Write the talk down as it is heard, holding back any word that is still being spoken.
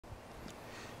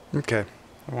Okay,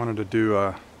 I wanted to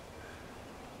do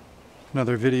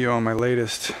another video on my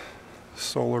latest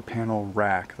solar panel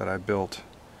rack that I built.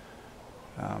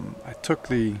 I took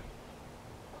the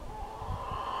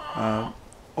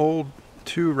old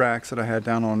two racks that I had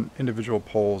down on individual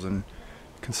poles and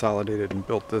consolidated and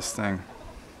built this thing.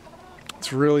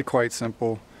 It's really quite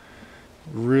simple,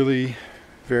 really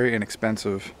very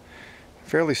inexpensive,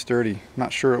 fairly sturdy.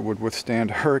 Not sure it would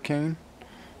withstand a hurricane,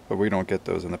 but we don't get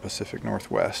those in the Pacific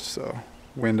Northwest, so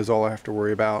wind is all I have to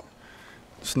worry about.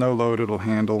 Snow load it'll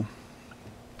handle.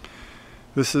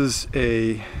 This is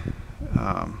a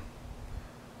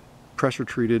pressure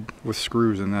treated with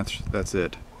screws, and that's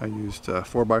it. I used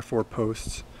 4x4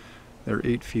 posts. They're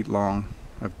 8 feet long.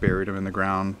 I've buried them in the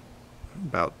ground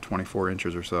about 24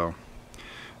 inches or so.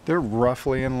 They're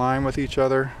roughly in line with each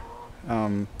other.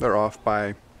 They're off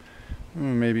by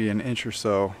maybe an inch or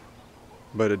so,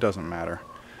 but it doesn't matter.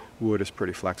 Wood is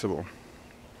pretty flexible.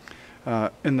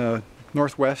 In the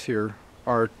Northwest here,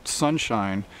 our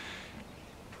sunshine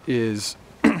is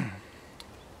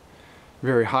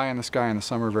very high in the sky in the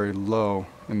summer, very low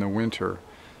in the winter.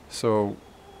 So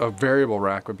a variable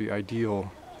rack would be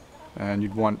ideal, and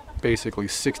you'd want basically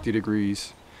 60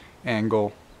 degrees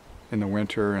angle in the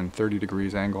winter and 30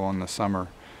 degrees angle in the summer,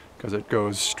 because it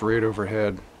goes straight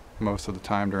overhead most of the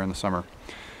time during the summer.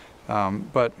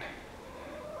 But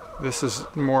this is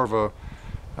more of a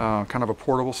kind of a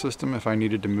portable system. If I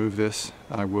needed to move this,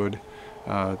 I would,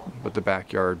 but the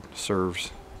backyard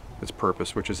serves its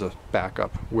purpose, which is a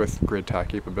backup with grid tie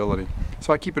capability.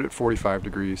 So I keep it at 45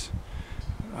 degrees,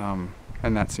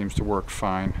 and that seems to work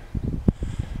fine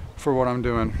for what I'm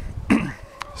doing.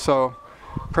 So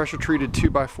pressure treated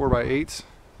 2x4x8s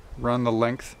run the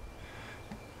length.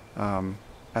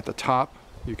 At the top,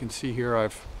 you can see here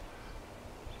I've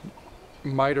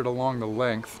mitered along the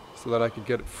length so that I could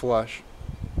get it flush.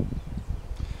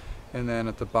 And then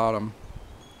at the bottom,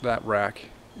 that rack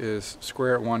is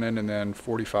square at one end and then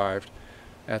 45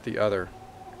 at the other.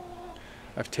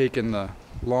 I've taken the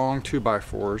long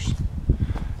 2x4s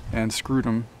and screwed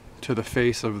them to the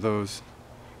face of those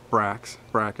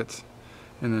brackets,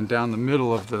 and then down the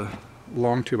middle of the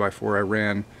long 2x4 I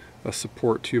ran a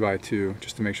support 2x2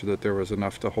 just to make sure that there was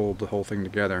enough to hold the whole thing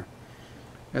together.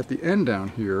 At the end down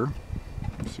here,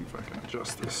 let's see if I can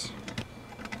adjust this.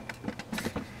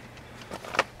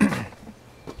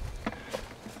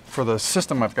 For the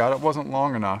system I've got, it wasn't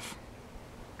long enough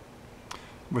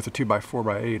with a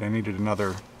 2x4x8. I needed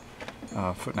another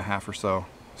 1.5 feet or so.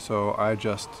 So I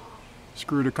just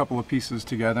screwed a couple of pieces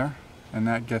together, and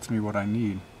that gets me what I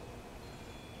need.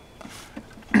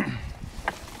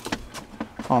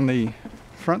 On the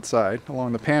front side,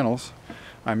 along the panels,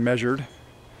 I measured.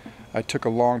 I took a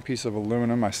long piece of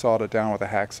aluminum, I sawed it down with a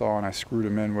hacksaw, and I screwed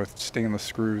them in with stainless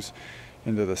screws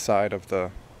into the side of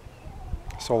the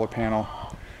solar panel,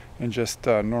 and just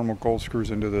normal gold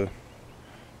screws into the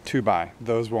 2x.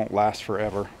 Those won't last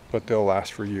forever, but they'll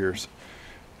last for years.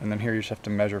 And then here you just have to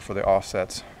measure for the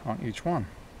offsets on each one.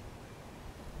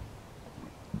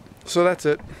 So that's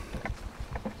it.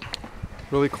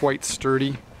 Really quite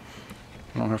sturdy.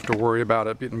 I don't have to worry about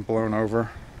it getting blown over.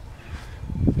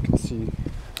 You can see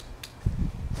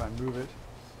if I move it,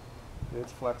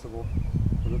 it's flexible,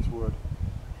 but it's wood.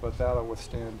 But that'll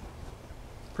withstand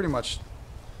pretty much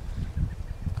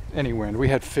any wind. We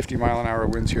had 50-mile-an-hour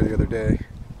winds here the other day,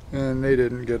 and they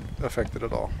didn't get affected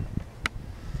at all.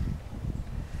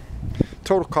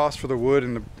 Total cost for the wood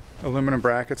and the aluminum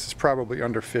brackets is probably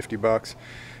under 50 bucks,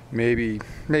 maybe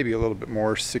a little bit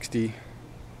more, 60,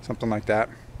 something like that,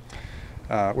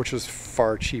 which is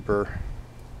far cheaper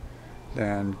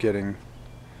than getting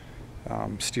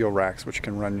steel racks, which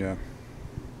can run you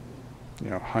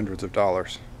hundreds of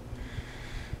dollars.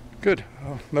 Good.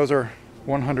 Those are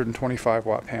 125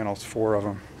 watt panels, 4 of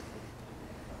them.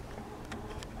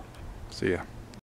 See ya.